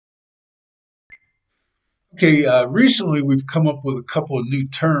Okay, recently we've come up with a couple of new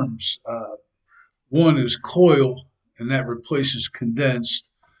terms. One is coil, and that replaces condensed.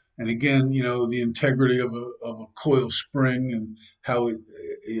 And again, the integrity of a coil spring and how it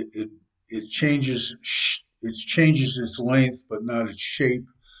it, it changes its length, but not its shape.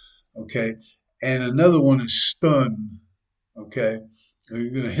 Okay, and another one is stun. Okay,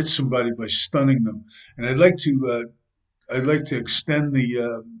 you're going to hit somebody by stunning them. And I'd like to extend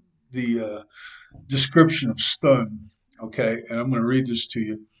the description of stun. Okay, and I'm going to read this to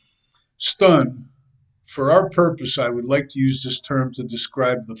you. Stun. For our purpose, I would like to use this term to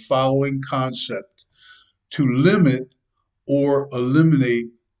describe the following concept: to limit or eliminate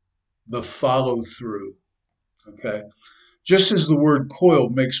the follow through. Okay, just as the word coil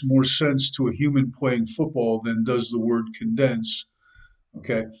makes more sense to a human playing football than does the word condense.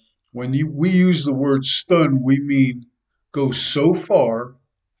 Okay, when we use the word stun, we mean go so far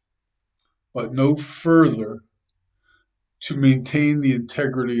but no further to maintain the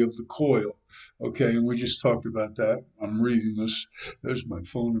integrity of the coil. Okay, and we just talked about that. I'm reading this. There's my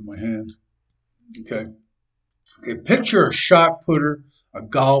phone in my hand. Okay. Okay, picture a shot putter, a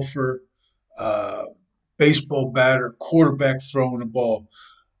golfer, a baseball batter, quarterback throwing a ball.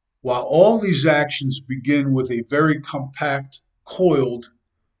 While all these actions begin with a very compact, coiled,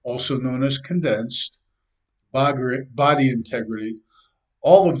 also known as condensed, body integrity,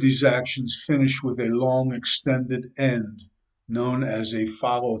 all of these actions finish with a long extended end known as a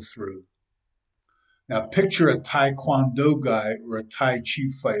follow through. Now, picture a taekwondo guy or a tai chi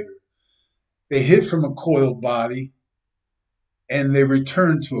fighter. They hit from a coiled body and they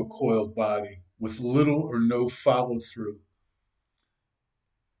return to a coiled body with little or no follow through.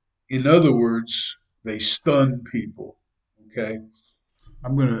 In other words, they stun people. Okay,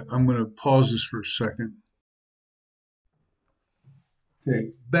 I'm gonna pause this for a second.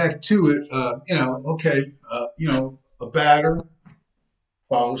 Okay, back to it. A batter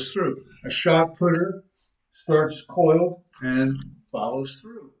follows through. A shot putter starts coiled and follows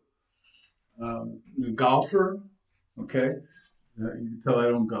through. A golfer, okay, you can tell I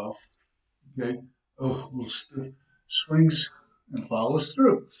don't golf. Okay, oh, little stiff, swings and follows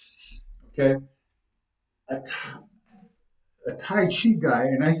through. Okay, a, a Tai Chi guy,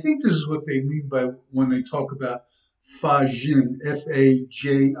 and I think this is what they mean by when they talk about Fajin,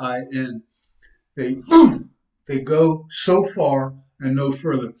 Fajin. They they go so far and no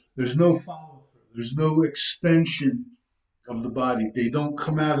further. There's no follow through. There's no extension of the body. They don't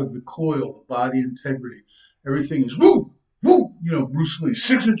come out of the coil, the body integrity. Everything is woo, woo. Bruce Lee,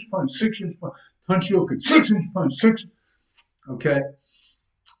 6-inch punch, 6-inch punch, Punch 6-inch punch, six. Okay,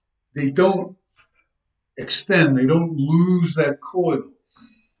 they don't extend. They don't lose that coil.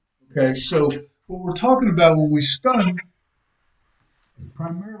 Okay, so what we're talking about when we stun,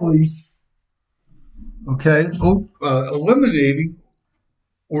 primarily, okay, eliminating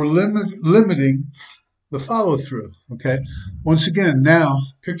or limiting the follow through. Okay, once again, now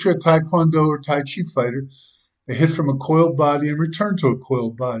picture a taekwondo or tai chi fighter. They hit from a coiled body and return to a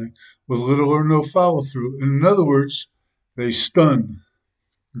coiled body with little or no follow through. In other words, they stun.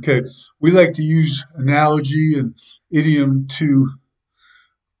 Okay, we like to use analogy and idiom to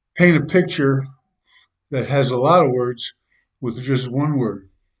paint a picture that has a lot of words with just one word.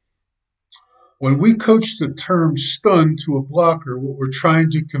 When we coach the term stun to a blocker, what we're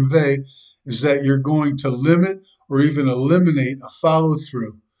trying to convey is that you're going to limit or even eliminate a follow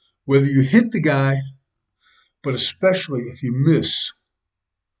through, whether you hit the guy, but especially if you miss.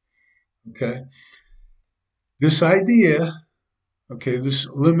 Okay. This idea, okay, this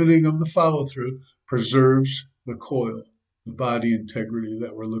limiting of the follow through preserves the coil, the body integrity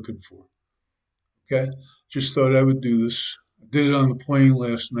that we're looking for. Okay. Just thought I would do this. I did it on the plane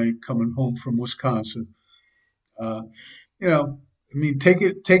last night coming home from Wisconsin. Uh, I mean, take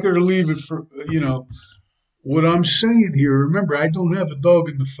it or leave it for, what I'm saying here. Remember, I don't have a dog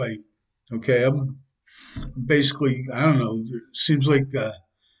in the fight. Okay. I'm basically, I don't know. It seems like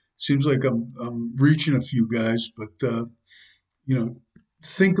I'm reaching a few guys, but,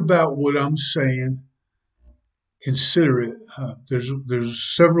 think about what I'm saying. Consider it.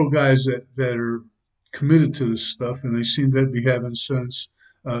 There's several guys that are committed to this stuff, and they seem to be having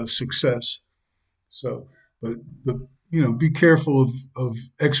success. So, but be careful of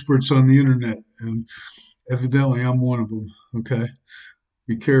experts on the internet, and evidently I'm one of them. Okay,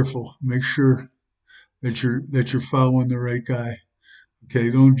 be careful. Make sure that you're following the right guy.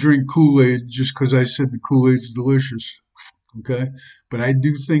 Okay, don't drink Kool-Aid just because I said the Kool-Aid's delicious. Okay, but I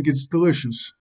do think it's delicious.